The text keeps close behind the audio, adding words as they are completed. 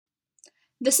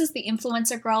This is the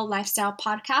Influencer Girl Lifestyle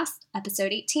Podcast,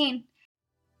 episode 18.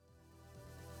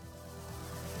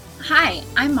 Hi,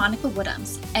 I'm Monica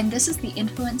Woodhams, and this is the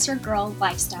Influencer Girl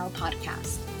Lifestyle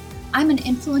Podcast. I'm an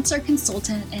influencer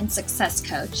consultant and success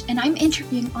coach, and I'm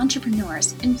interviewing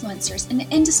entrepreneurs, influencers, and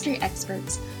industry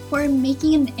experts who are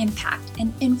making an impact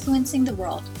and influencing the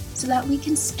world so that we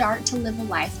can start to live a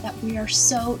life that we are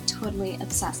so totally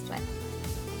obsessed with.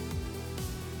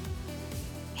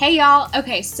 Hey y'all.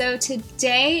 Okay, so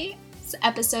today's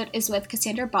episode is with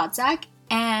Cassandra Bodzak,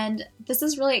 and this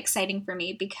is really exciting for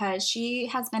me because she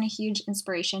has been a huge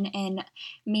inspiration in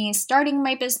me starting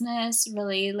my business,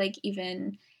 really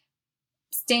even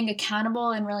staying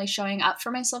accountable and really showing up for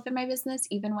myself in my business,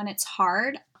 even when it's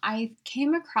hard. I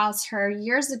came across her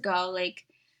years ago,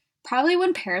 probably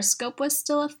when Periscope was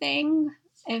still a thing,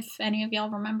 if any of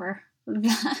y'all remember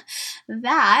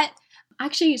that. I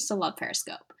actually used to love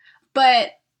Periscope.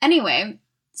 But anyway,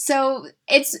 so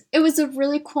it was a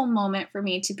really cool moment for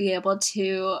me to be able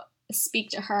to speak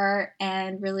to her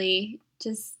and really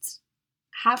just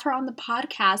have her on the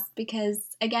podcast because,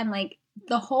 again,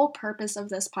 the whole purpose of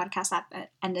this podcast at the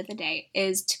end of the day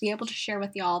is to be able to share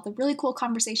with y'all the really cool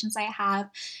conversations I have,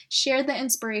 share the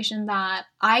inspiration that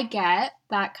I get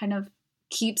that kind of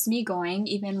keeps me going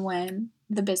even when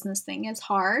the business thing is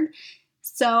hard.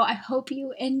 So I hope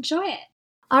you enjoy it.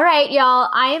 All right, y'all,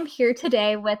 I am here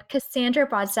today with Cassandra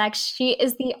Bodzak. She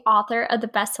is the author of the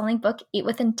best-selling book, Eat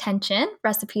with Intention,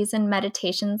 Recipes and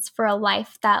Meditations for a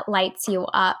Life That Lights You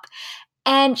Up.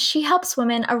 And she helps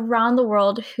women around the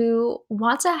world who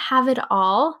want to have it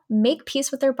all, make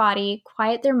peace with their body,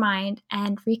 quiet their mind,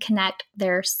 and reconnect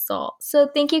their soul. So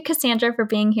thank you, Cassandra, for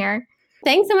being here.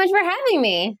 Thanks so much for having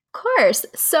me. Of course.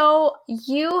 So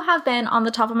you have been on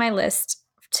the top of my list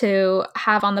to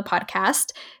have on the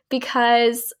podcast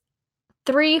because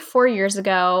 3-4 years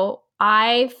ago,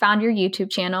 I found your YouTube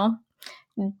channel.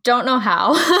 Don't know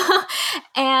how.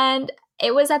 And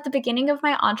it was at the beginning of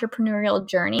my entrepreneurial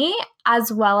journey,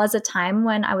 as well as a time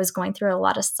when I was going through a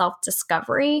lot of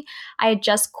self-discovery. I had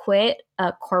just quit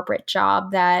a corporate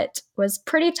job that was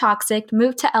pretty toxic,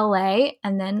 moved to LA,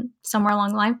 and then somewhere along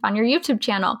the line found your YouTube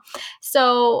channel.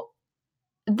 So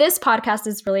this podcast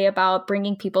is really about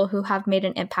bringing people who have made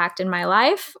an impact in my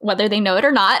life, whether they know it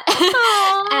or not,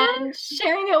 and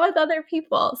sharing it with other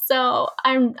people. So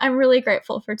I'm really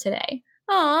grateful for today.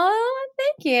 Oh,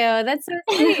 thank you. That's so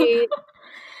sweet.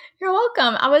 You're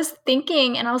welcome. I was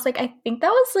thinking, and I was like, I think that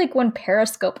was when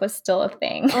Periscope was still a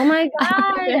thing. Oh my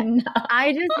God.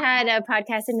 I just had a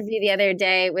podcast interview the other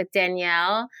day with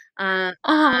Danielle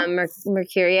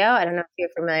Mercurio. I don't know if you're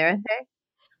familiar with her.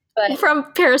 But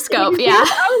from Periscope, yeah. I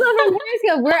was from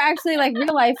Periscope. We're actually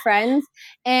real life friends.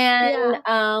 And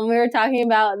we were talking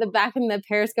about back in the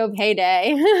Periscope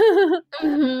heyday.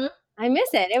 Mm-hmm. I miss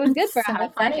it. It was good for a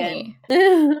hot second.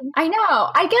 I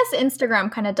know. I guess Instagram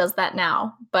kind of does that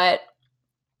now, but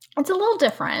it's a little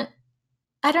different.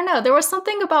 I don't know. There was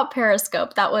something about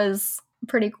Periscope that was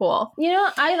pretty cool.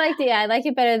 I liked it. Yeah, I like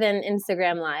it better than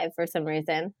Instagram Live for some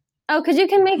reason. Oh, because you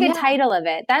can make a title of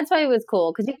it. That's why it was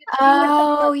cool. Because you can see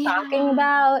what someone's talking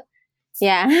about.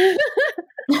 Yeah.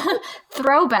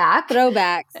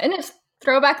 Throwbacks. And it's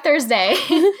Throwback Thursday.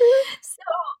 So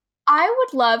I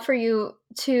would love for you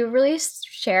to really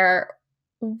share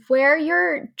where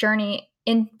your journey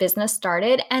in business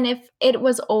started and if it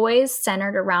was always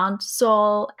centered around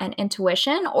soul and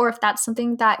intuition or if that's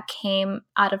something that came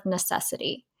out of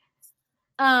necessity.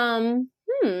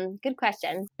 Good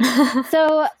question.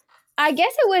 So I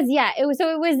guess it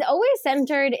was always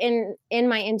centered in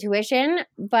my intuition,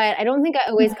 but I don't think I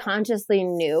always consciously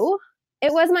knew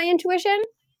it was my intuition.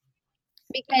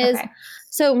 Because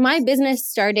so my business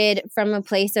started from a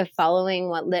place of following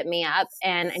what lit me up.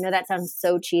 And I know that sounds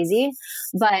so cheesy,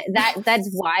 but that's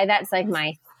why that's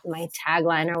my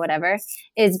tagline or whatever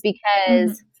is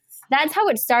because that's how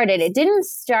it started. It didn't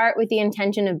start with the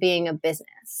intention of being a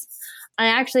business. I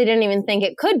actually didn't even think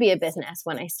it could be a business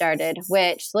when I started,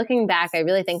 which looking back, I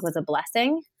really think was a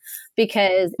blessing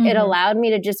because it allowed me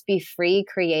to just be free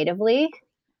creatively.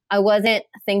 I wasn't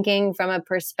thinking from a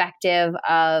perspective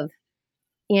of,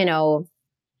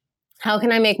 how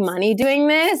can I make money doing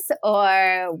this?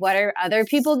 Or what are other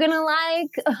people going to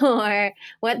like? Or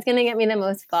what's going to get me the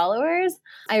most followers?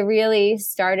 I really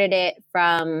started it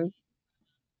from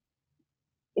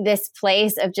this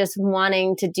place of just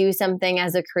wanting to do something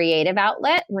as a creative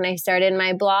outlet. When I started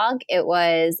my blog, it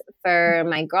was for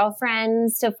my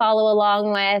girlfriends to follow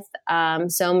along with.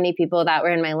 So many people that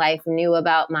were in my life knew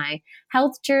about my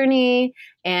health journey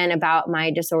and about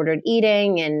my disordered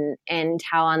eating and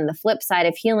how on the flip side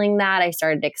of healing that, I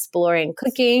started exploring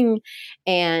cooking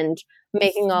and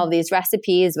making all these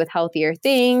recipes with healthier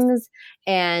things.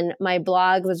 And my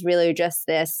blog was really just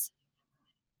this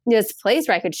place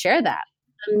where I could share that.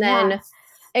 And then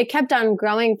it kept on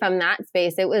growing from that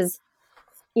space. It was,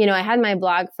 I had my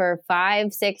blog for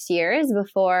 5-6 years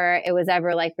before it was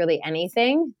ever like really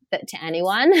anything to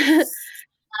anyone.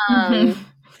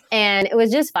 And it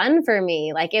was just fun for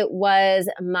me. Like, it was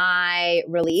my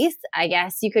release. I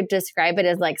guess you could describe it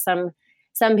as like some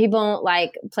people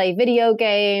like play video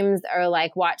games or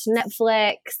like watch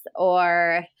Netflix,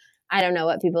 or I don't know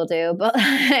what people do, but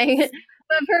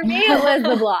but for me, it was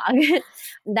the blog.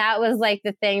 That was like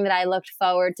the thing that I looked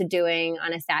forward to doing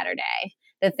on a Saturday,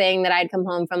 the thing that I'd come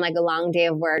home from like a long day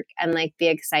of work and like be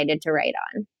excited to write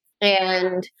on.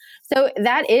 And so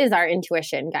that is our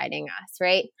intuition guiding us,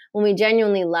 right? When we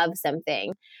genuinely love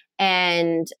something.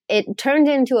 And it turned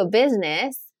into a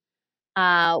business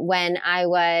when I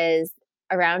was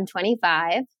around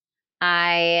 25.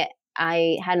 I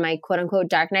had my quote unquote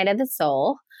dark night of the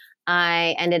soul.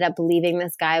 I ended up leaving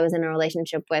this guy I was in a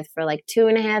relationship with for like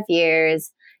 2.5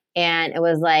 years. And it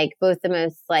was like both the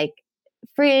most like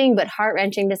freeing but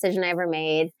heart-wrenching decision I ever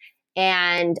made.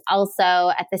 And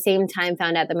also at the same time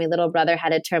found out that my little brother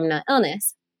had a terminal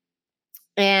illness.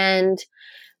 And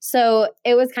so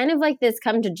it was kind of like this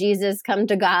come to Jesus, come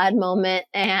to God moment.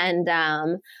 And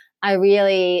I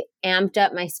really amped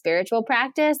up my spiritual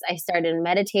practice. I started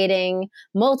meditating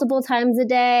multiple times a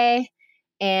day.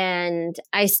 And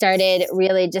I started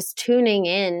really just tuning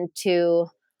in to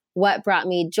what brought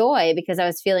me joy, because I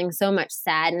was feeling so much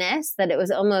sadness that it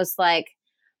was almost like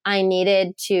I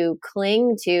needed to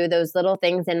cling to those little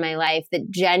things in my life that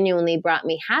genuinely brought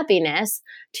me happiness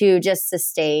to just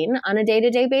sustain on a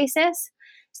day-to-day basis.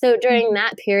 So during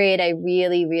that period, I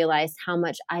really realized how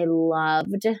much I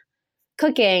loved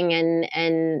cooking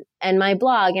and my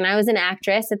blog. And I was an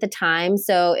actress at the time,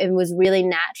 so it was really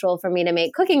natural for me to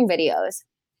make cooking videos.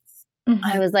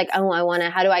 I was like, oh,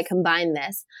 how do I combine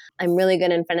this? I'm really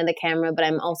good in front of the camera, but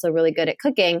I'm also really good at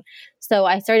cooking. So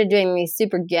I started doing these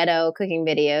super ghetto cooking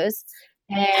videos.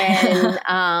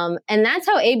 And that's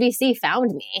how ABC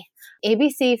found me.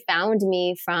 ABC found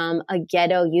me from a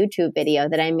ghetto YouTube video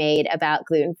that I made about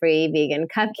gluten-free vegan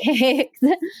cupcakes.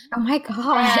 Oh my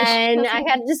gosh. And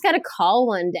just got a call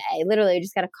one day, literally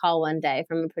just got a call one day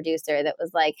from a producer that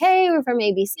was like, hey, we're from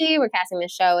ABC. We're casting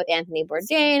this show with Anthony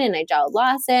Bourdain and Nigel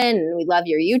Lawson, and we love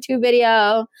your YouTube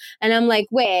video. And I'm like,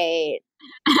 wait.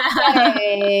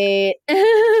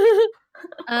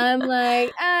 I'm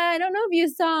like, I don't know if you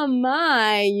saw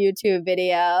my YouTube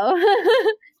video.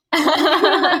 Like,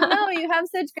 no, you have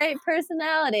such great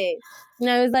personality. And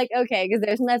I was like, okay, because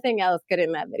there's nothing else good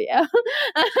in that video.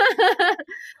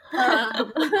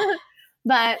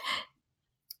 But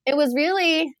it was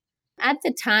really, at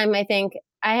the time, I think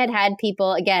I had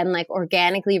people, again, like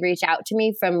organically reach out to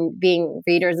me from being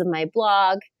readers of my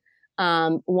blog,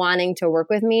 wanting to work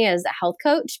with me as a health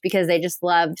coach because they just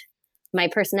loved my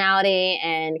personality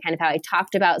and kind of how I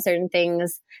talked about certain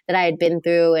things that I had been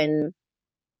through and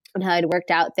how I'd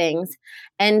worked out things.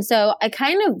 And so I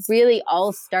kind of really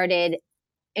all started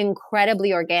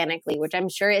incredibly organically, which I'm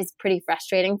sure is pretty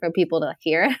frustrating for people to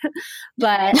hear.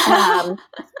 But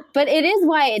it is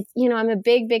why I'm a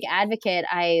big advocate.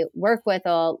 I work with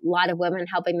a lot of women,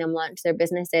 helping them launch their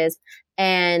businesses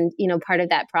and, part of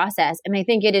that process. And I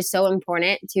think it is so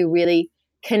important to really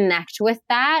connect with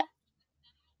that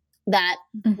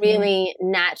really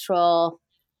natural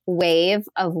wave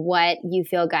of what you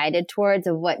feel guided towards,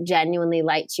 of what genuinely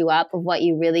lights you up, of what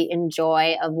you really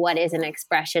enjoy, of what is an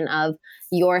expression of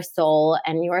your soul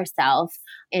and yourself,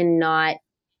 and not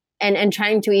and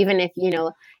trying to, even if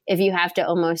you have to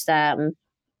almost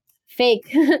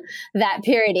fake that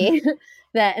purity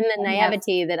that and the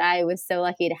naivety that I was so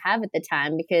lucky to have at the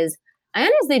time, because I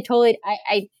honestly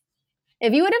I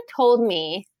if you would have told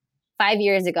me 5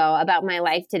 years ago about my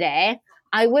life today,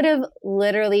 I would have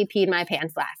literally peed my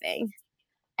pants laughing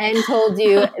and told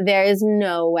you there is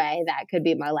no way that could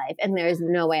be my life. And there is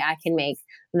no way I can make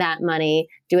that money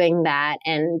doing that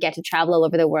and get to travel all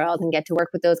over the world and get to work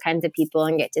with those kinds of people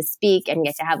and get to speak and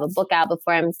get to have a book out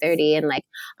before I'm 30 and like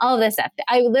all of this stuff.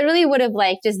 I literally would have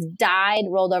like just died,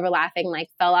 rolled over laughing, like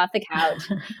fell off the couch.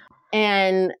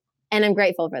 And I'm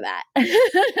grateful for that.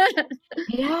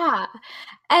 Yeah.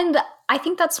 And I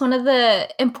think that's one of the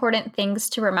important things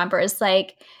to remember is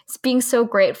like being so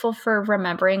grateful for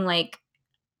remembering like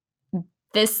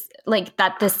this, like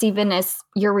that this even is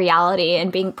your reality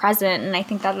and being present. And I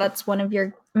think that that's one of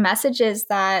your messages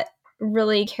that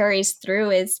really carries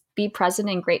through is be present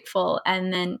and grateful.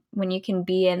 And then when you can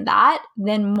be in that,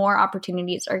 then more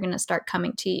opportunities are going to start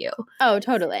coming to you. Oh,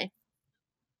 totally.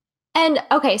 And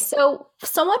okay, so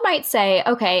someone might say,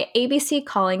 okay, ABC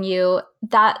calling you,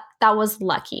 that was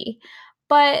lucky.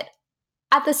 But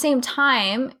at the same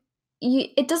time,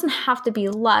 it doesn't have to be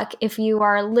luck if you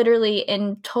are literally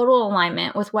in total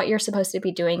alignment with what you're supposed to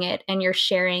be doing it and you're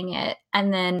sharing it.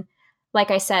 And then,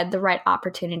 like I said, the right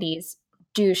opportunities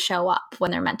do show up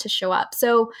when they're meant to show up.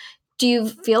 So, do you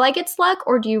feel like it's luck,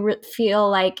 or do you feel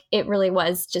like it really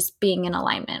was just being in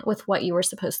alignment with what you were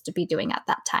supposed to be doing at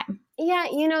that time? Yeah,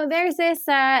 there's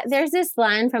this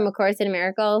line from A Course in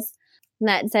Miracles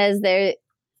that says there,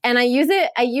 and I use it.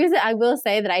 I will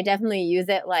say that I definitely use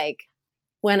it like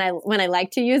when I like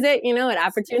to use it, at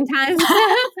opportune times.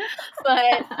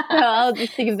 But so I'll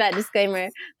just give that disclaimer.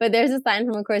 But there's this line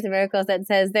from A Course in Miracles that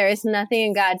says, "There is nothing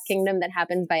in God's kingdom that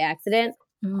happens by accident,"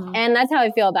 and that's how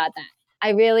I feel about that.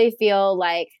 I really feel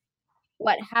like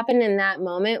what happened in that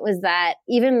moment was that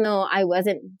even though I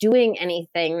wasn't doing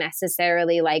anything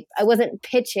necessarily, like I wasn't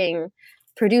pitching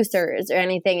producers or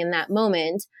anything in that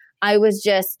moment, I was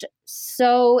just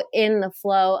so in the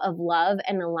flow of love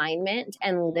and alignment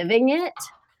and living it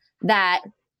that,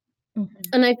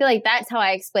 and I feel like that's how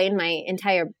I explain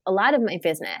a lot of my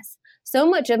business. So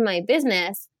much of my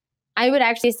business, I would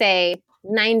actually say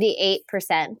 98%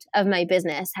 of my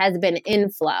business has been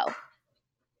in flow.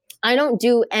 I don't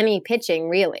do any pitching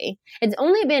really. It's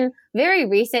only been very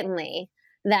recently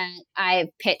that I've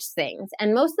pitched things.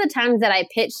 And most of the times that I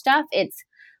pitch stuff, it's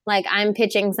like I'm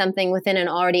pitching something within an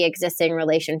already existing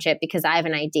relationship because I have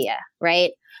an idea,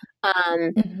 right?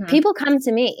 People come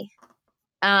to me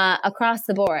across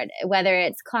the board, whether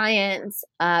it's clients,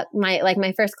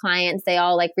 my first clients, they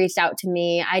all like reached out to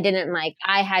me.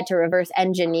 I had to reverse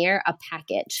engineer a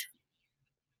package.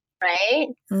 Right.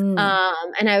 And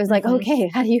I was like, okay,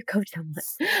 how do you coach someone?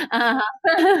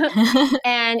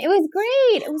 And it was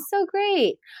great. It was so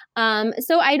great.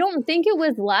 So I don't think it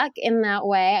was luck in that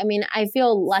way. I mean, I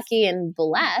feel lucky and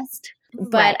blessed,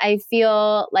 but I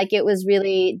feel like it was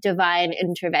really divine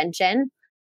intervention.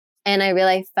 And I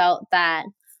really felt that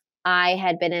I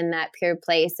had been in that pure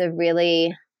place of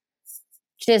really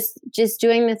just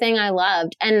doing the thing I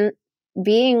loved and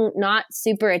being not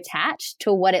super attached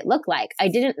to what it looked like. I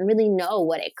didn't really know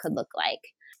what it could look like.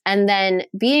 And then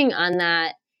being on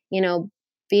that,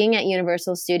 being at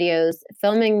Universal Studios,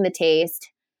 filming The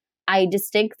Taste, I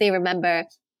distinctly remember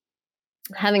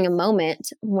having a moment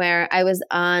where I was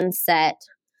on set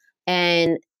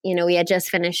and, we had just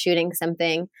finished shooting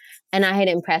something and I had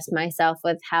impressed myself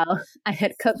with how I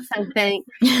had cooked something.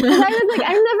 Because I was like,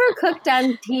 I've never cooked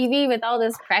on TV with all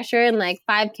this pressure and like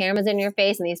 5 cameras in your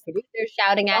face and these producers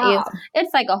shouting at you.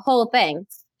 It's like a whole thing.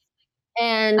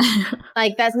 And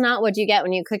like, that's not what you get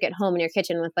when you cook at home in your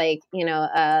kitchen with like,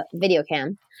 a video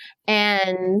cam.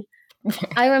 And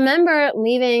I remember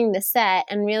leaving the set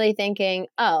and really thinking,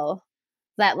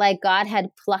 that like God had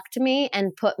plucked me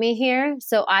and put me here.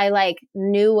 So I like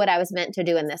knew what I was meant to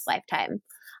do in this lifetime.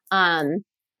 And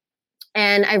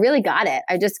I really got it.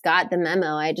 I just got the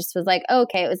memo. I just was like,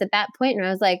 okay, it was at that point where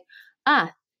I was like, I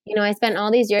spent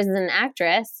all these years as an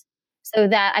actress so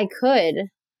that I could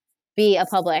be a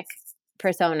public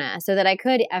persona, so that I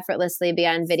could effortlessly be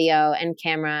on video and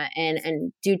camera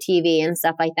and do TV and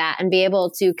stuff like that and be able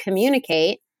to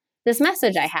communicate this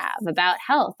message I have about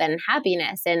health and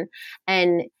happiness and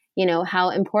how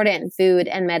important food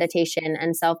and meditation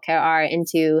and self-care are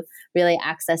into really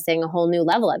accessing a whole new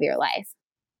level of your life.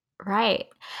 Right.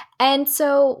 And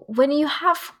so when you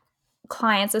have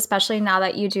clients, especially now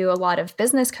that you do a lot of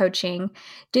business coaching,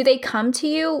 do they come to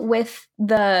you with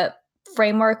the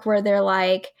framework where they're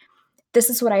like, this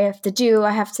is what I have to do.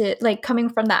 I have to, like, coming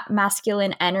from that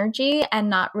masculine energy and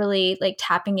not really like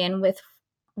tapping in with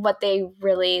what they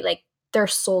really like, their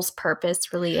soul's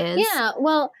purpose really is? Yeah.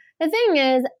 Well, the thing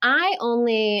is, I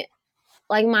only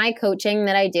like my coaching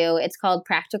that I do. It's called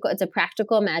practical. It's a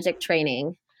practical magic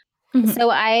training. So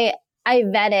I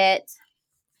vet it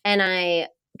and I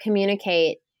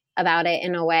communicate about it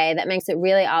in a way that makes it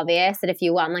really obvious that if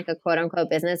you want like a quote unquote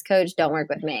business coach, don't work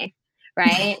with me.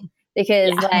 Right.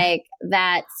 Because like,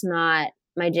 that's not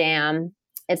my jam.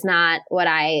 It's not what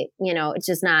it's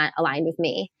just not aligned with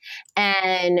me.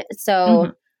 And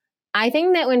so I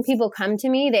think that when people come to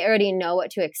me, they already know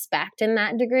what to expect in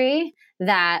that degree.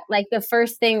 That like the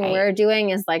first thing we're doing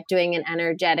is like doing an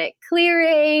energetic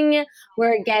clearing.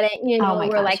 We're getting,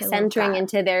 we're like centering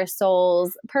into their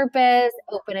soul's purpose,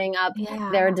 opening up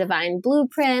their divine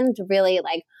blueprint, really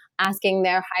like asking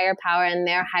their higher power and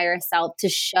their higher self to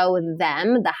show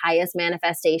them the highest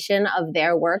manifestation of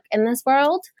their work in this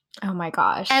world. Oh my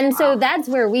gosh. And so that's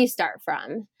where we start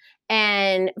from.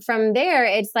 And from there,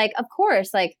 it's like, of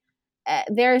course, like,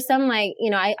 there's some like,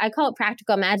 I call it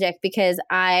practical magic because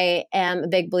I am a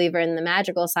big believer in the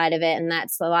magical side of it. And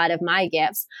that's a lot of my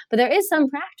gifts. But there is some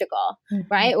practical,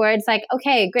 right? Where it's like,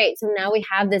 okay, great. So now we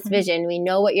have this vision. We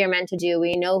know what you're meant to do.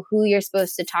 We know who you're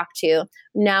supposed to talk to.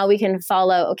 Now we can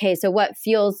follow. Okay, so what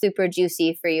feels super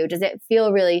juicy for you? Does it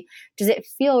feel really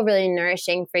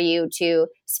nourishing for you to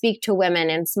speak to women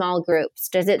in small groups?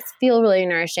 Does it feel really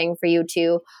nourishing for you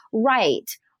to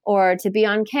write, or to be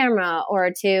on camera, or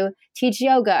to teach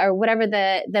yoga, or whatever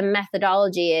the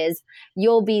methodology is?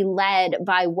 You'll be led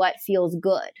by what feels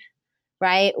good,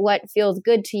 right? What feels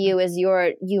good to you is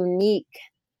your unique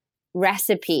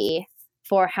recipe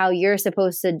for how you're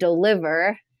supposed to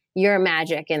deliver your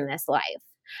magic in this life.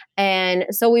 And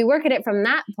so we work at it from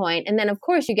that point. And then of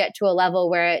course you get to a level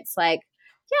where it's like,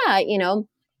 yeah,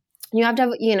 you have to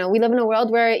have, we live in a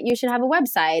world where you should have a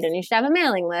website, and you should have a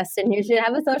mailing list, and you should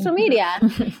have a social media.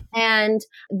 And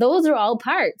those are all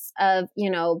parts of,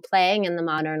 playing in the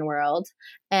modern world.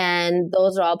 And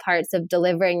those are all parts of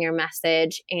delivering your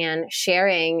message and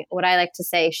sharing, what I like to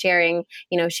say, sharing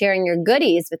your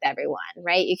goodies with everyone,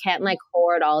 right? You can't like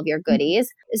hoard all of your goodies.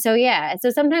 So yeah.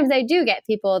 So sometimes I do get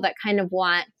people that kind of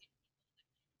want,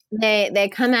 they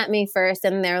come at me first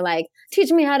and they're like, teach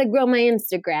me how to grow my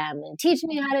Instagram and teach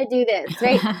me how to do this,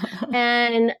 right?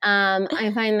 And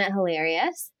I find that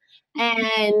hilarious.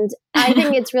 And I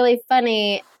think it's really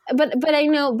funny. But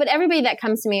everybody that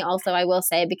comes to me also, I will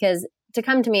say, because to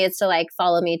come to me is to like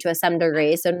follow me to some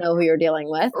degree, so know who you're dealing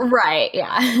with. Right,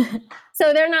 yeah.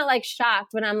 So they're not like shocked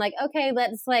when I'm like, okay,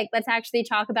 let's actually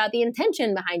talk about the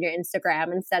intention behind your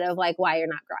Instagram instead of like why you're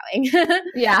not growing.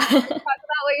 Yeah. Talk about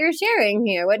what you're sharing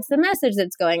here. What's the message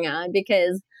that's going on?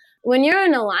 Because when you're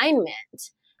in alignment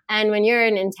and when you're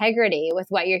in integrity with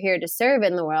what you're here to serve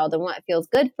in the world and what feels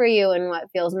good for you and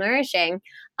what feels nourishing,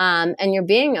 and you're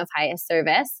being of highest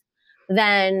service,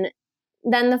 then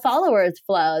the followers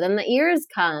flow, then the ears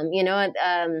come,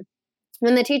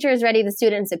 when the teacher is ready, the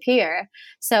students appear.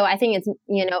 So I think it's,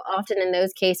 often in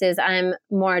those cases, I'm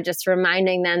more just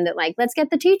reminding them that like, let's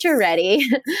get the teacher ready.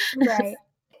 Right.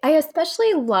 I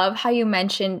especially love how you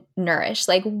mentioned nourish,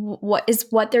 like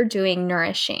what they're doing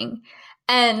nourishing.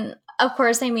 And of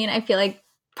course, I feel like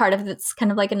part of it's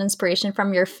kind of like an inspiration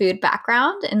from your food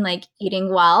background and like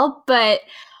eating well, but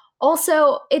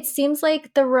also it seems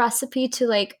like the recipe to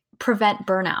like prevent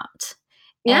burnout.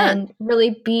 Yeah. And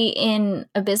really be in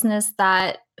a business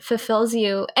that fulfills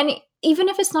you. And even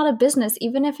if it's not a business,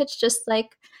 even if it's just like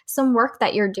some work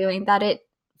that you're doing, that it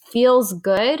feels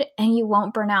good and you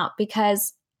won't burn out.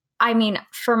 Because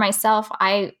for myself,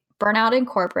 I burn out in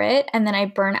corporate and then I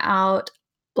burn out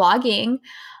blogging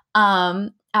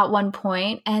at one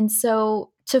point. And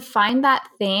so to find that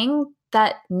thing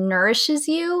that nourishes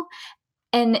you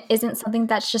and isn't something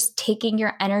that's just taking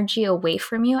your energy away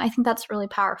from you, I think that's really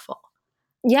powerful.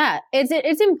 Yeah,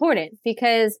 it's important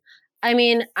because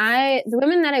the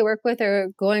women that I work with are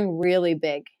going really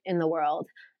big in the world,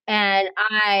 and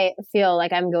I feel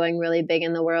like I'm going really big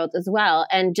in the world as well.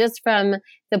 And just from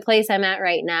the place I'm at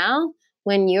right now,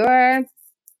 when you're,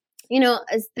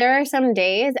 there are some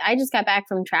days I just got back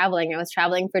from traveling. I was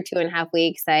traveling for 2.5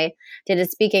 weeks. I did a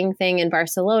speaking thing in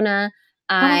Barcelona.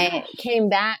 I came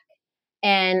back.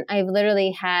 And I've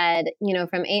literally had,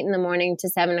 from 8 a.m. to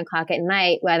 7 o'clock at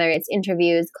night, whether it's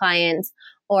interviews, clients,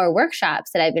 or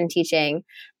workshops that I've been teaching.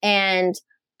 And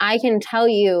I can tell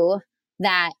you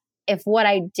that if what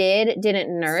I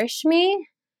didn't nourish me,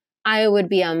 I would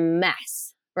be a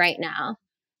mess right now.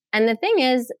 And the thing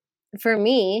is, for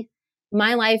me,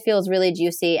 my life feels really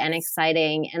juicy and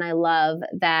exciting. And I love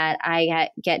that I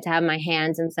get to have my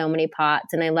hands in so many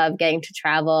pots. And I love getting to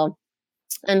travel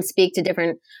and speak to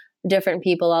different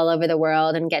people all over the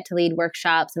world and get to lead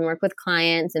workshops and work with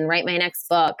clients and write my next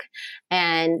book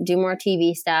and do more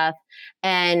TV stuff.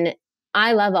 And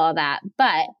I love all that.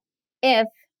 But if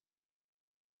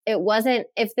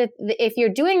you're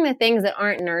doing the things that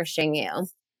aren't nourishing you,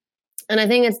 and I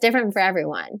think it's different for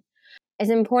everyone, it's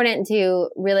important to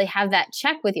really have that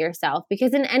check with yourself,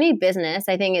 because in any business,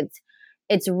 I think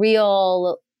it's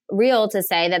real to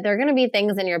say that there are going to be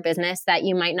things in your business that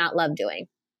you might not love doing.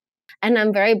 And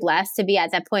I'm very blessed to be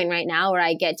at that point right now where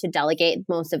I get to delegate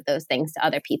most of those things to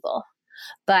other people.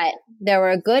 But there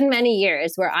were a good many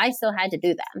years where I still had to do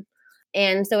them.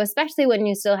 And so especially when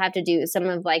you still have to do some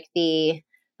of like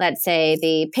let's say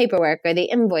the paperwork or the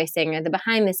invoicing or the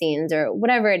behind the scenes or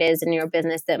whatever it is in your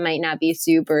business that might not be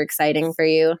super exciting for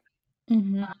you,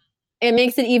 it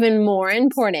makes it even more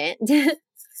important that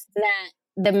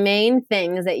the main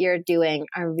things that you're doing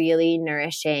are really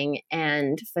nourishing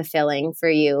and fulfilling for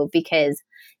you, because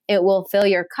it will fill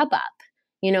your cup up.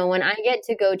 When I get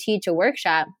to go teach a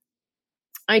workshop,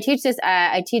 I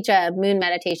teach a moon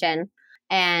meditation,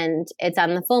 and it's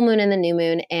on the full moon and the new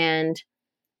moon, and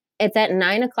it's at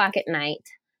 9:00 at night.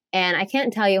 And I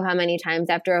can't tell you how many times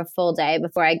after a full day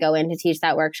before I go in to teach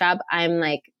that workshop, I'm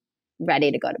like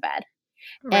ready to go to bed.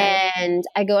 Right. And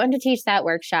I go in to teach that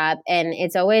workshop, and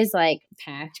it's always like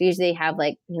packed. We usually have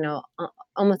like,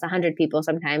 almost 100 people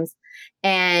sometimes.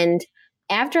 And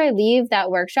after I leave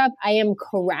that workshop, I am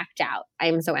cracked out. I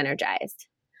am so energized.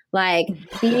 Like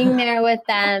being there with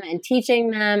them and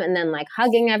teaching them, and then like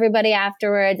hugging everybody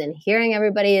afterwards and hearing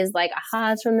everybody's like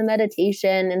ahas from the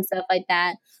meditation and stuff like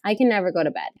that. I can never go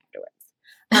to bed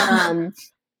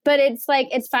afterwards. But it's like,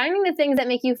 it's finding the things that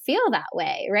make you feel that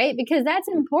way, right? Because that's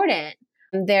important.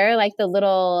 They're like the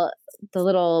little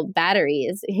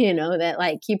batteries, that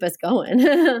like keep us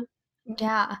going.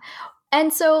 Yeah.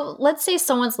 And so let's say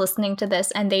someone's listening to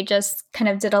this and they just kind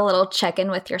of did a little check-in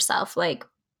with yourself, like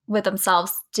with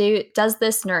themselves. Does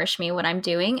this nourish me, what I'm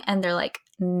doing? And they're like,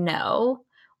 no.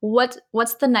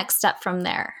 What's the next step from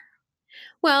there?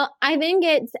 Well, I think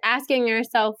it's asking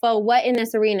yourself, well, what in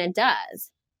this arena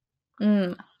does?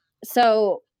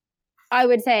 So I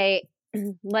would say,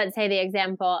 let's say the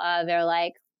example of they're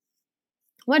like,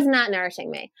 what's not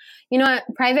nourishing me? You know what?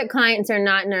 Private clients are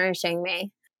not nourishing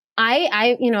me.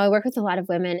 I work with a lot of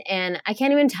women, and I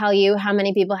can't even tell you how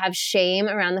many people have shame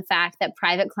around the fact that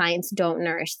private clients don't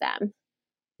nourish them.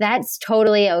 That's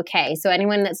totally okay. So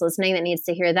anyone that's listening that needs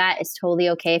to hear that, it's totally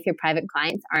okay if your private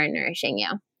clients aren't nourishing you.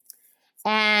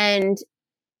 And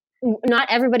not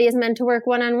everybody is meant to work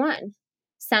one-on-one.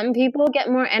 Some people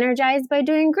get more energized by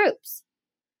doing groups,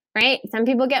 right? Some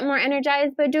people get more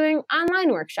energized by doing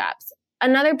online workshops.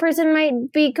 Another person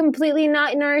might be completely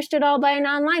not nourished at all by an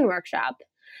online workshop.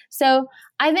 So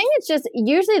I think it's just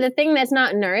usually the thing that's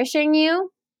not nourishing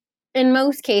you in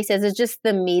most cases is just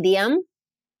the medium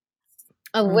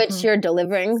of which you're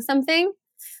delivering something.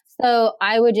 So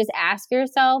I would just ask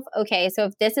yourself, okay, so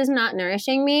if this is not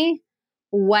nourishing me,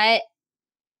 what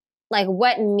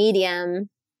medium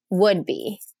would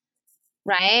be,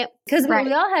 right? Because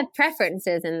we all have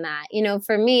preferences in that.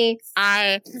 For me,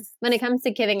 when it comes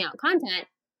to giving out content,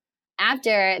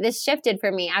 after this shifted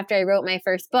for me after I wrote my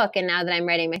first book, and now that I'm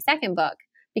writing my second book,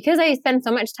 because I spend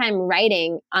so much time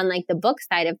writing on like the book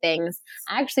side of things,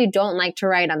 I actually don't like to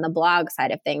write on the blog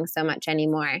side of things so much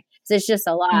anymore. So it's just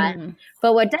a lot.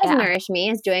 But what does nourish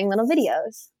me is doing little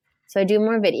videos. So I do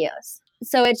more videos.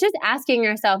 So it's just asking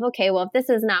yourself, okay, well, if this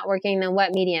is not working, then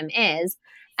what medium is?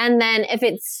 And then if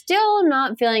it's still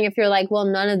not feeling, if you're like, well,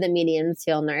 none of the mediums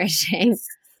feel nourishing,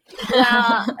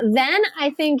 well, then I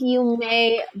think it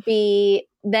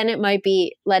might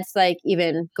be, let's like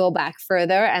even go back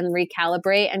further and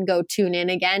recalibrate and go tune in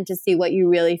again to see what you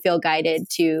really feel guided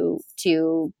to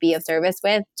be of service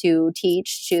with, to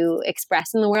teach, to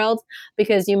express in the world,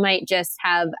 because you might just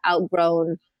have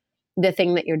outgrown the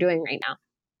thing that you're doing right now.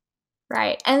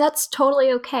 Right. And that's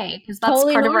totally okay, because that's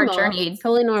totally part normal. Of our journey.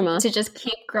 Totally normal. To just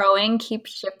keep growing, keep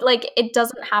shifting. Like, it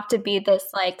doesn't have to be this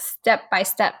like step by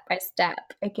step by step.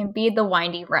 It can be the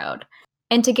windy road.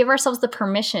 And to give ourselves the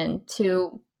permission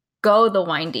to go the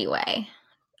windy way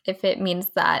if it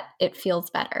means that it feels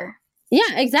better.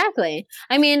 Yeah, exactly.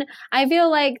 I mean, I feel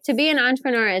like to be an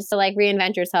entrepreneur is to like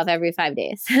reinvent yourself every 5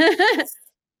 days.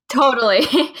 Totally.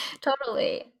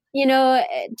 Totally.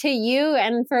 To you,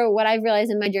 and for what I've realized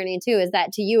in my journey too, is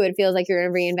that to you, it feels like you're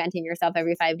reinventing yourself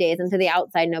every 5 days. And to the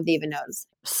outside, nobody even knows.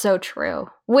 So true.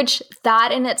 Which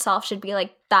that in itself should be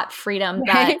like that freedom,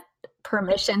 that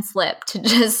permission slip to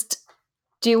just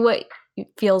do what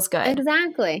feels good.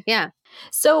 Exactly. Yeah.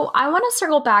 So I want to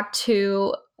circle back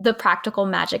to the practical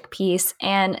magic piece,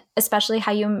 and especially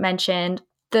how you mentioned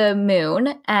the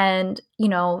moon, and,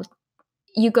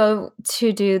 you go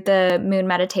to do the moon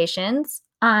meditations.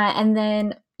 And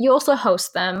then you also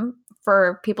host them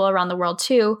for people around the world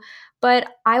too. But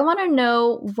I want to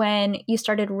know when you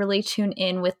started really tune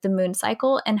in with the moon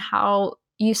cycle and how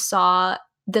you saw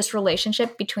this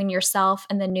relationship between yourself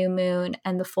and the new moon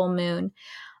and the full moon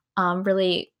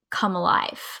really come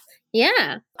alive.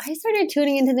 Yeah. I started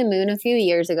tuning into the moon a few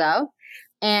years ago.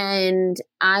 And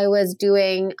I was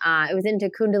I was into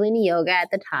Kundalini yoga at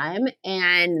the time.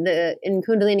 And in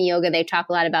Kundalini yoga, they talk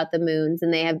a lot about the moons,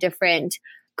 and they have different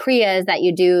kriyas that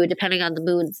you do depending on the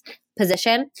moon's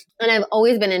position. And I've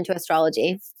always been into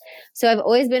astrology. So I've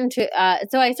always been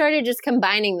so I started just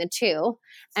combining the two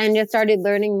and just started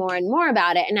learning more and more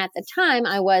about it. And at the time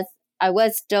I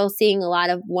was still seeing a lot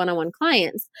of one-on-one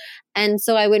clients. And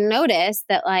so I would notice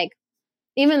that like,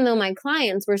 even though my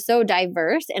clients were so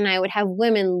diverse, and I would have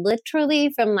women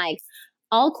literally from like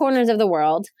all corners of the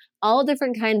world, all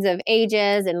different kinds of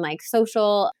ages and like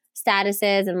social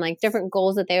statuses and like different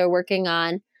goals that they were working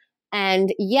on.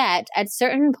 And yet at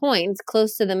certain points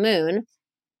close to the moon,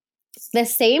 the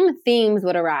same themes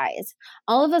would arise.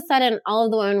 All of a sudden, all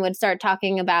of the women would start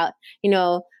talking about,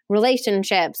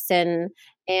 relationships and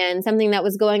something that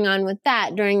was going on with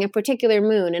that during a particular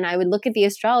moon. And I would look at the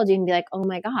astrology and be like, oh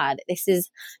my God, this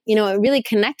is, it really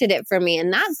connected it for me.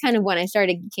 And that's kind of when I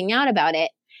started geeking out about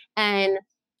it. And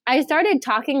I started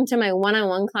talking to my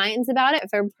one-on-one clients about it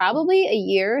for probably a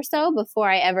year or so before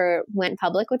I ever went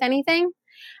public with anything.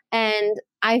 And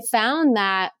I found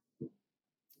that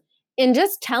in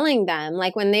just telling them,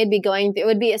 like when they'd be going through, it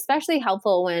would be especially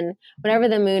helpful whenever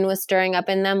the moon was stirring up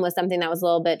in them was something that was a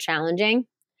little bit challenging.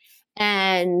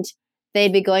 And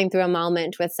they'd be going through a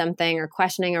moment with something or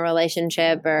questioning a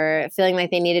relationship or feeling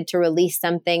like they needed to release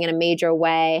something in a major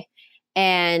way.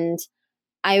 And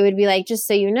I would be like, just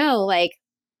so you know, like,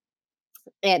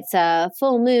 it's a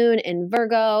full moon in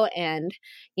Virgo. And,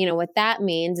 what that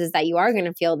means is that you are going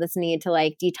to feel this need to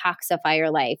like detoxify your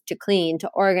life, to clean, to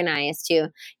organize, to,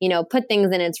 put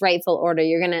things in its rightful order.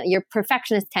 Your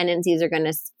perfectionist tendencies are going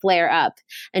to flare up,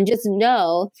 and just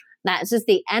know that's just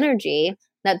the energy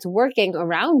that's working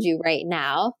around you right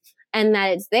now, and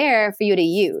that it's there for you to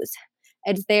use.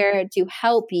 It's there to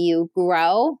help you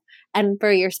grow and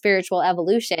for your spiritual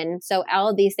evolution. So all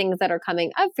of these things that are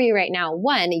coming up for you right now,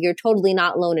 one, you're totally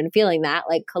not alone in feeling that.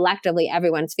 Like collectively,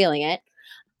 everyone's feeling it.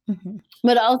 Mm-hmm.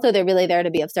 But also they're really there to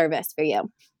be of service for you.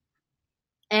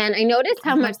 And I noticed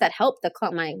how much that helped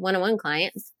my one-on-one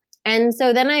clients. And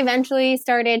so then I eventually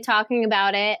started talking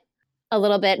about it a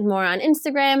little bit more on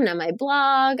Instagram and on my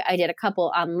blog. I did a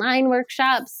couple online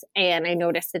workshops and I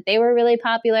noticed that they were really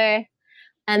popular.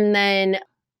 And then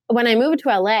when I moved to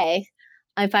LA,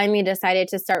 I finally decided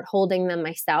to start holding them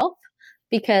myself,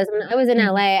 because when I was in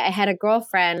LA, I had a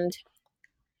girlfriend.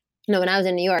 No, when I was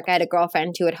in New York, I had a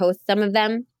girlfriend who would host some of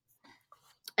them.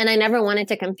 And I never wanted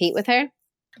to compete with her.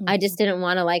 I just didn't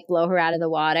want to like blow her out of the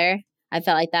water. I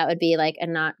felt like that would be like a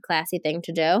not classy thing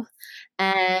to do.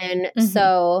 And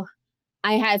so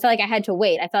I felt like I had to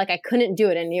wait. I felt like I couldn't do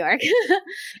it in New York.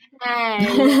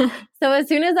 And so as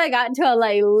soon as I got to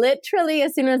LA, literally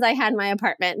as soon as I had my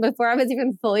apartment, before I was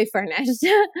even fully furnished,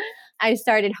 I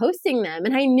started hosting them.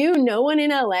 And I knew no one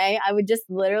in LA. I would just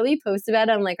literally post about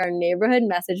it on like our neighborhood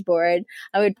message board.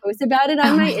 I would post about it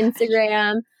on my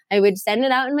Instagram. I would send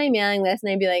it out in my mailing list,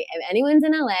 and I'd be like, if anyone's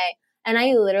in LA, and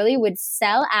I literally would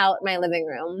sell out my living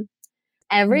room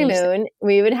every moon.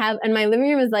 We would have, and my living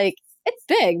room is like, it's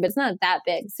big, but it's not that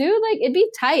big. So like, it'd be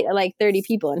tight at like 30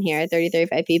 people in here, 30,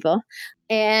 35 people.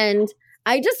 And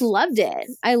I just loved it.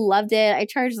 I loved it. I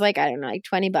charged like, I don't know, like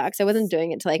 $20. I wasn't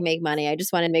doing it to like make money. I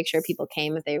just wanted to make sure people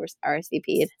came if they were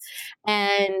RSVP'd.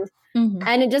 And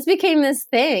it just became this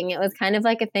thing. It was kind of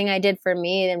like a thing I did for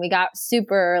me. And we got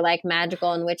super like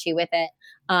magical and witchy with it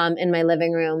in my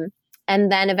living room.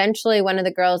 And then eventually one of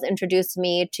the girls introduced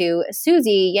me to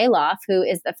Susie Yaloff, who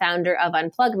is the founder of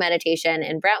Unplug Meditation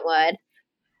in Brentwood.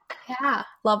 Yeah,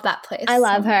 love that place. I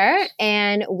love her.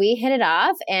 And we hit it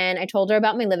off, and I told her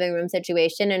about my living room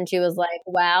situation, and she was like,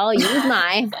 well, use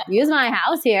my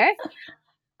house here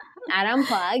at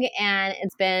Unplug. And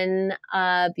it's been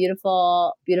a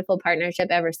beautiful, beautiful partnership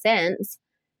ever since.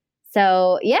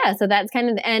 So yeah, so that's kind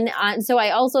of, and so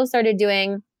I also started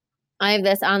I have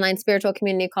this online spiritual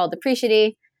community called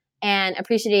Appreciate, and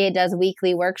Appreciate does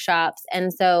weekly workshops.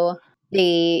 And so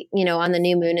on the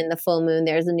new moon and the full moon,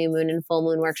 there's a new moon and full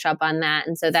moon workshop on that.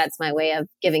 And so that's my way of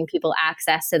giving people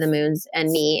access to the moons and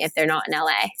me if they're not in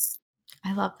LA.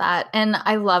 I love that. And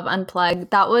I love Unplug.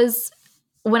 That was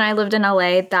when I lived in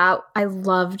LA, that I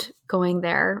loved going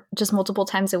there just multiple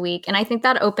times a week. And I think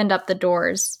that opened up the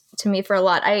doors to me for a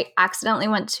lot. I accidentally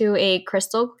went to a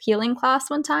crystal healing class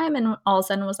one time, and all of a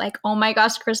sudden was like, oh my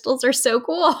gosh, crystals are so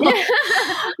cool.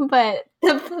 But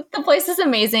the place is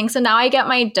amazing. So now I get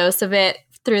my dose of it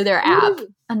through their app.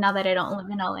 And now that I don't live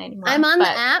in LA anymore. I'm on the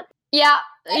app. Yeah.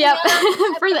 Yep.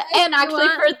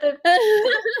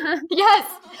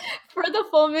 For the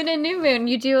full moon and new moon,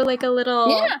 you do like a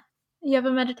little you have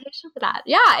a meditation for that.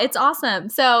 Yeah, it's awesome.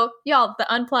 So y'all, the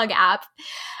Unplug app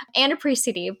and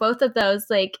Appreciate, both of those,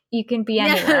 like you can be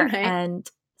anywhere and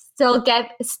still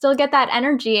get that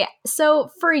energy. So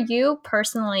for you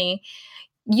personally,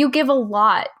 you give a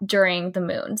lot during the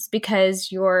moons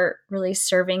because you're really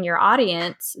serving your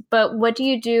audience. But what do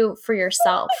you do for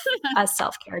yourself as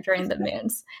self-care during the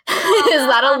moons? Is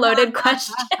that a loaded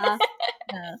question?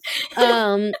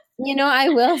 I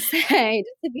will say,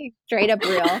 just to be straight up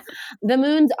real, the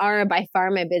moons are by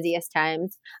far my busiest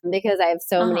times because I have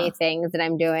so many things that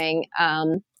I'm doing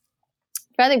for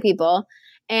other people.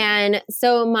 And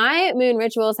so my moon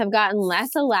rituals have gotten less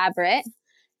elaborate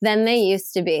than they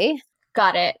used to be.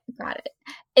 Got it.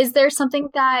 Is there something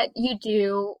that you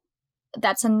do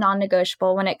that's a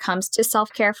non-negotiable when it comes to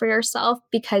self-care for yourself,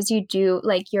 because you do,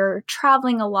 like, you're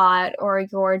traveling a lot or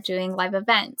you're doing live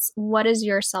events? What does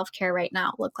your self-care right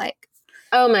now look like?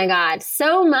 Oh my God,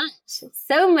 so much.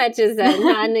 So much is a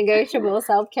non-negotiable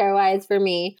self-care wise for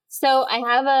me. So I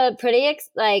have a pretty,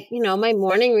 my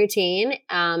morning routine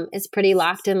is pretty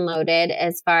locked and loaded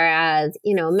as far as,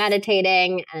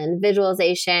 meditating and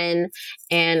visualization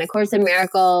and A Course in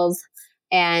Miracles.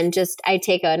 And just, I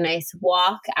take a nice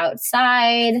walk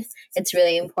outside. It's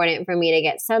really important for me to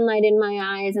get sunlight in my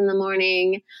eyes in the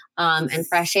morning, and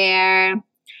fresh air.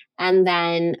 And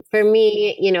then for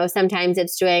me, sometimes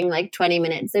it's doing like 20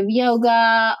 minutes of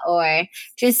yoga or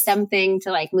just something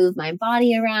to like move my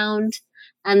body around.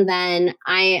 And then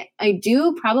I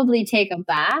do probably take a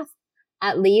bath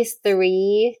at least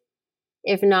 3,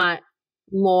 if not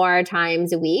more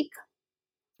times a week.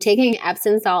 Taking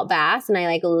Epsom salt baths, and I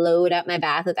like load up my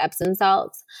bath with Epsom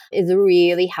salts, is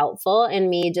really helpful in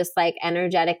me just like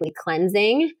energetically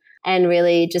cleansing and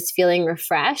really just feeling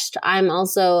refreshed. I'm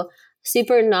also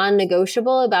super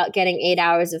non-negotiable about getting 8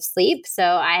 hours of sleep. So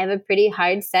I have a pretty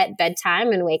hard set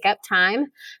bedtime and wake up time.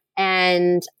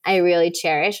 And I really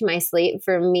cherish my sleep.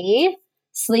 For me,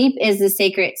 sleep is the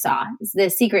secret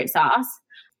sauce.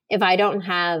 If I don't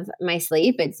have my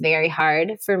sleep, it's very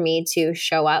hard for me to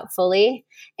show up fully.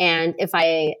 And if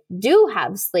I do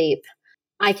have sleep,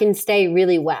 I can stay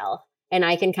really well. And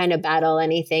I can kind of battle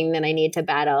anything that I need to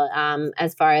battle,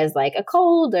 as far as like a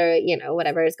cold or,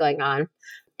 whatever is going on.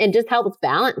 It just helps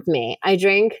balance me. I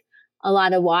drink a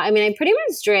lot of water. I mean, I pretty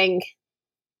much drink,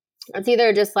 it's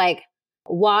either just like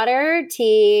water,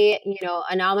 tea,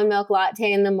 an almond milk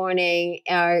latte in the morning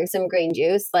or some green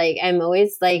juice. Like I'm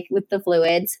always like with the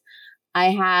fluids.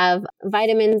 I have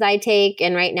vitamins I take,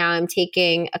 and right now I'm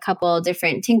taking a couple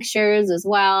different tinctures as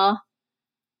well.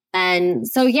 And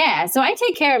so, so I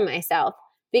take care of myself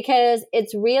because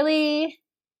it's really,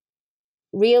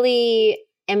 really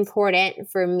important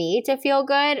for me to feel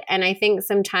good. And I think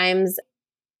sometimes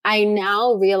I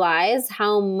now realize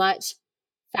how much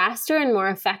faster and more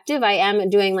effective I am at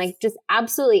doing like just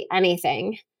absolutely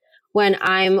anything when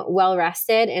I'm well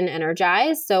rested and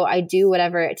energized. So I do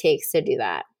whatever it takes to do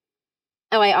that.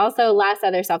 Oh, I also, last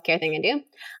other self-care thing I do,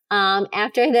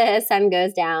 after the sun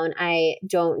goes down, I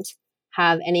don't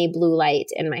have any blue light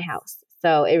in my house.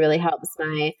 So it really helps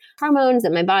my hormones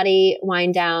and my body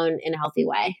wind down in a healthy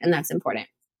way. And that's important.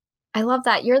 I love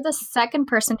that. You're the second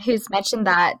person who's mentioned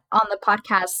that on the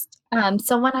podcast.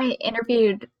 Someone I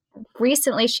interviewed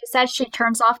recently, she said she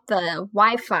turns off the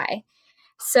Wi-Fi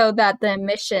so that the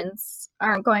emissions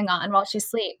aren't going on while she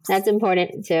sleeps. That's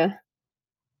important too.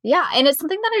 Yeah, and it's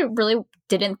something that I really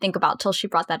didn't think about till she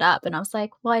brought that up. And I was like,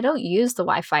 well, I don't use the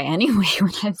Wi-Fi anyway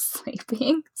when I'm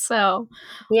sleeping. So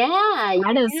yeah,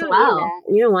 might as well.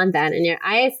 You don't want that in your.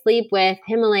 I sleep with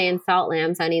Himalayan salt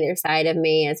lamps on either side of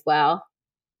me as well.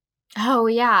 Oh,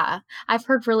 yeah. I've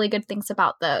heard really good things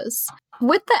about those.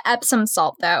 With the Epsom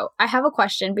salt, though, I have a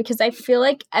question because I feel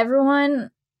like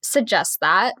everyone suggests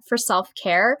that for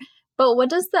self-care. But what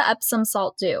does the Epsom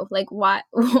salt do? Like, what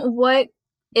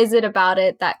is it about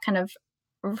it that kind of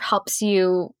helps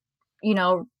you,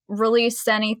 release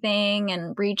anything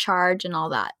and recharge and all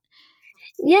that?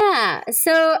 Yeah.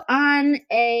 So on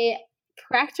a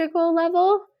practical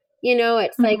level,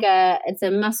 it's like it's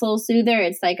a muscle soother.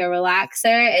 It's like a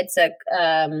relaxer. It's a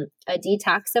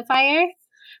detoxifier.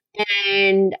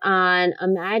 And on a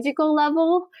magical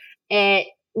level, it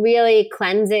really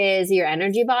cleanses your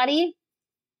energy body.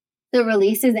 So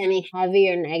releases any heavy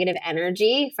or negative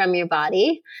energy from your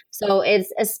body. So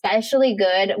it's especially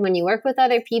good when you work with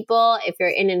other people, if you're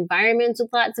in environments with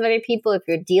lots of other people, if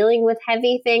you're dealing with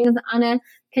heavy things on a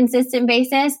consistent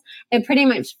basis, it pretty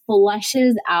much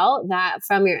flushes out that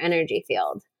from your energy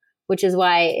field, which is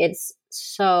why it's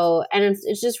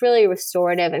it's just really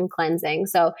restorative and cleansing.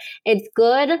 So it's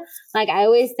good. Like I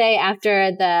always say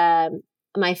after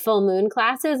my full moon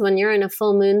classes, when you're in a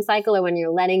full moon cycle or when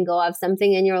you're letting go of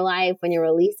something in your life, when you're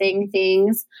releasing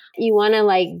things, you want to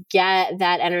like get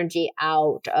that energy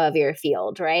out of your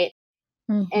field, right?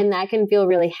 Mm-hmm. And that can feel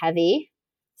really heavy.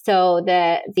 So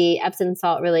the Epsom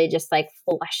salt really just like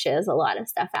flushes a lot of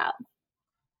stuff out.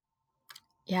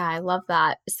 Yeah, I love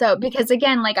that. So because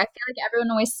again, like I feel like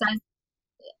everyone always says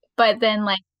it, but then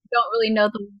like don't really know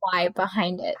the why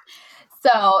behind it.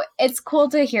 So it's cool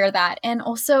to hear that. And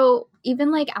also,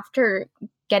 even like after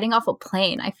getting off a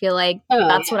plane. I feel like Oh,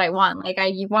 that's yeah. what I want. Like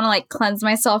you want to like cleanse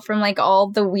myself from like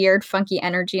all the weird, funky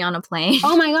energy on a plane.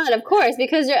 Oh my God, of course,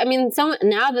 because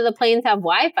now that the planes have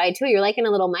Wi-Fi too, you're like in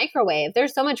a little microwave.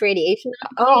 There's so much radiation on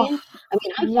a Oh, plane. I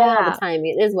mean, I fly all the yeah. time.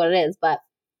 It is what it is, but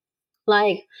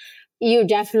like you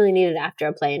definitely need it after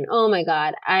a plane. Oh my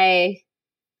God.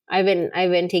 I've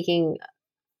been taking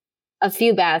a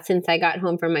few baths since I got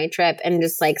home from my trip and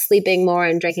just like sleeping more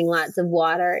and drinking lots of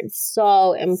water. It's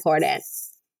so important.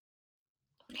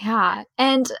 Yeah.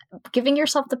 And giving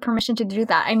yourself the permission to do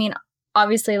that. I mean,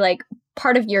 obviously, like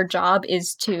part of your job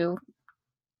is to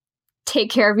take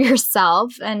care of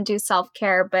yourself and do self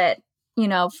care. But, you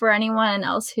know, for anyone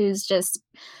else who's just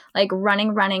like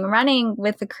running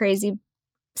with a crazy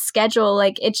schedule,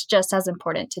 like it's just as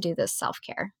important to do this self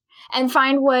care and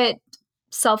find what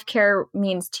self care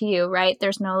means to you, right?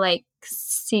 There's no like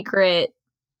secret,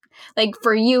 like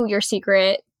for you, your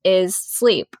secret is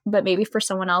sleep, but maybe for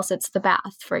someone else, it's the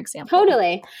bath, for example.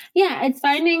 Totally. Yeah. It's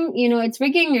finding, it's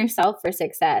rigging yourself for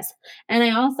success. And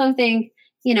I also think,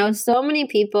 so many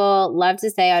people love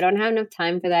to say, I don't have enough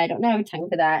time for that. I don't have time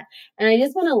for that. And I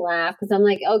just want to laugh because I'm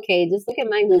like, okay, just look at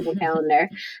my Google Calendar.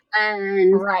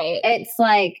 And right. It's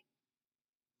like,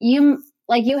 you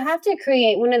have to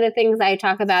create. One of the things I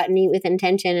talk about in Eat with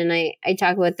Intention, and I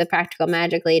talk with the Practical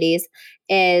Magic ladies,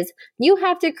 is you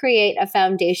have to create a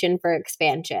foundation for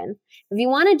expansion. If you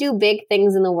want to do big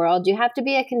things in the world, you have to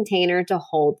be a container to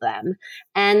hold them.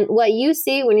 And what you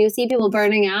see when you see people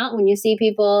burning out, when you see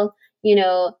people, when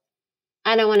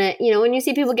you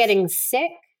see people getting sick,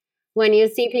 when you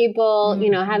see people,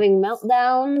 having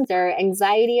meltdowns or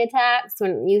anxiety attacks,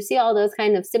 when you see all those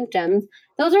kind of symptoms,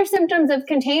 those are symptoms of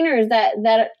containers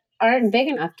that aren't big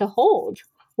enough to hold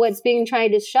what's being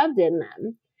tried to shoved in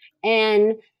them.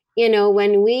 And,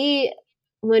 when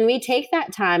we take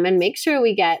that time and make sure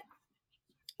we get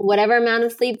whatever amount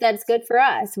of sleep that's good for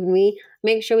us, when we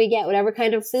make sure we get whatever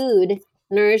kind of food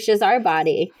nourishes our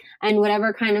body, and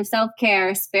whatever kind of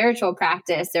self-care, spiritual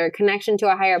practice or connection to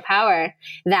a higher power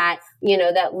that,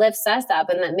 that lifts us up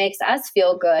and that makes us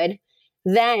feel good,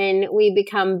 then we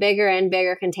become bigger and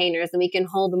bigger containers, and we can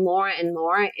hold more and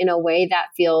more in a way that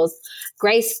feels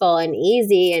graceful and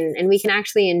easy, and we can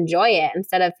actually enjoy it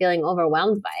instead of feeling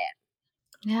overwhelmed by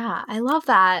it. Yeah, I love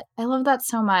that. I love that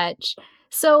so much.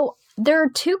 So there are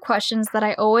two questions that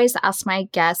I always ask my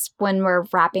guests when we're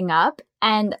wrapping up.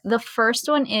 And the first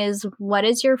one is, what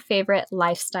is your favorite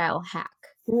lifestyle hack?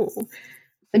 Ooh.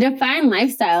 Define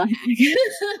lifestyle hack.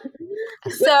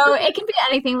 So it can be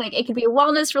anything. Like it could be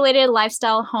wellness related,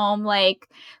 lifestyle, home, like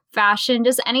fashion,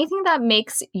 just anything that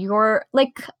makes your,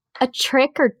 like a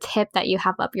trick or tip that you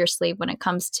have up your sleeve when it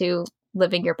comes to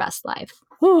living your best life.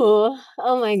 Ooh,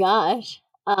 oh my gosh.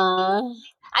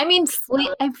 I mean, sleep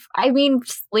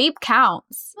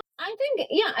counts. I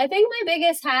think my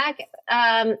biggest hack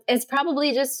is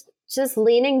probably just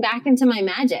leaning back into my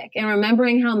magic and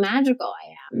remembering how magical I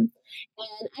am.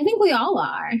 And I think we all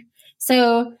are.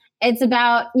 So it's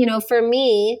about, for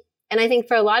me, and I think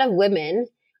for a lot of women,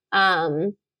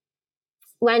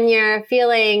 when you're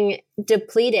feeling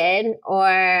depleted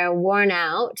or worn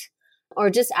out or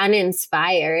just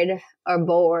uninspired or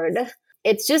bored,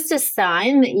 it's just a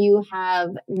sign that you have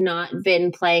not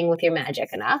been playing with your magic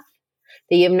enough,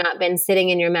 that you've not been sitting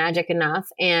in your magic enough.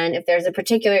 And if there's a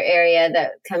particular area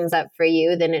that comes up for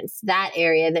you, then it's that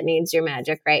area that needs your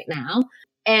magic right now.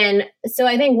 And so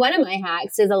I think one of my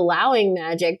hacks is allowing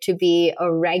magic to be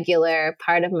a regular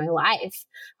part of my life,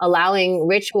 allowing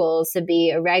rituals to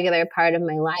be a regular part of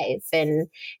my life, and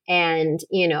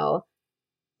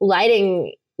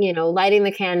lighting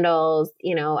the candles,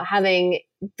 having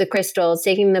the crystals,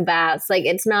 taking the baths. Like,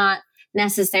 it's not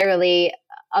necessarily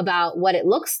about what it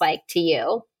looks like to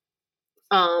you.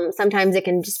 Sometimes it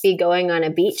can just be going on a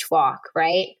beach walk,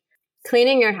 right?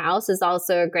 Cleaning your house is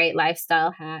also a great lifestyle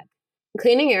hack.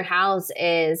 Cleaning your house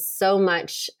is so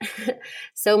much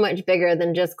bigger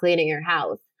than just cleaning your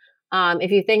house.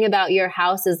 If you think about your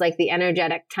house as like the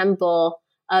energetic temple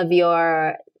of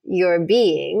your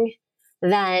being,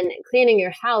 then cleaning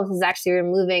your house is actually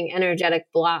removing energetic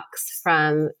blocks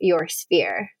from your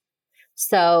sphere.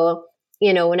 So,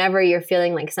 whenever you're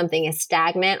feeling like something is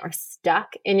stagnant or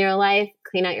stuck in your life,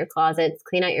 clean out your closets,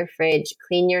 clean out your fridge,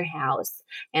 clean your house,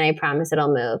 and I promise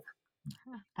it'll move.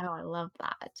 Oh, I love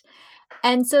that.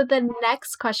 And so the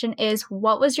next question is,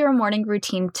 what was your morning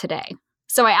routine today?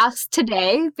 So I asked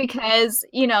today because,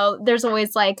 there's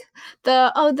always like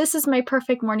this is my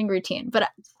perfect morning routine. But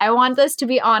I want this to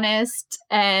be honest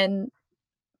and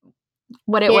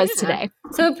what it was today.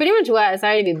 So it pretty much was,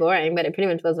 sorry to be boring, but it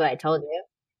pretty much was what I told you.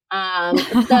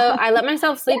 So I let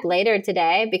myself sleep later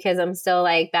today because I'm still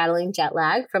like battling jet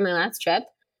lag from my last trip.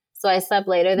 So I slept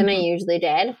later than I usually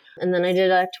did. And then I did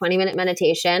a 20-minute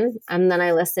meditation. And then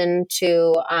I listened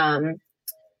to I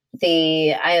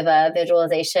have a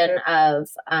visualization of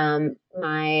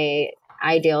my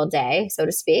ideal day, so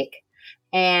to speak.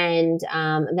 And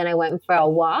then I went for a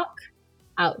walk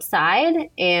outside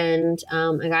and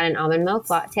I got an almond milk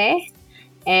latte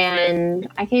and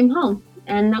I came home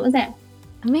and that was it.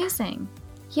 Amazing.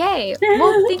 Yay.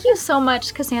 Well, thank you so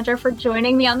much, Cassandra, for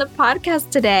joining me on the podcast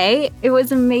today. It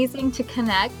was amazing to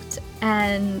connect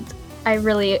and I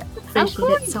really appreciate it so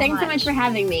much. Thanks so much for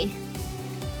having me.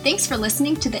 Thanks for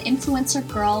listening to the Influencer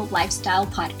Girl Lifestyle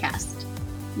Podcast.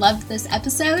 Loved this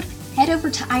episode? Head over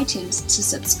to iTunes to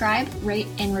subscribe, rate,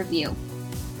 and review.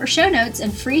 For show notes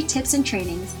and free tips and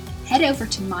trainings, head over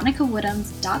to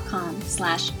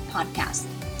monicawoodhams.com/podcast.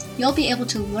 You'll be able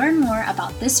to learn more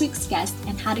about this week's guest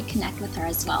and how to connect with her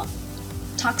as well.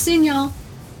 Talk soon, y'all!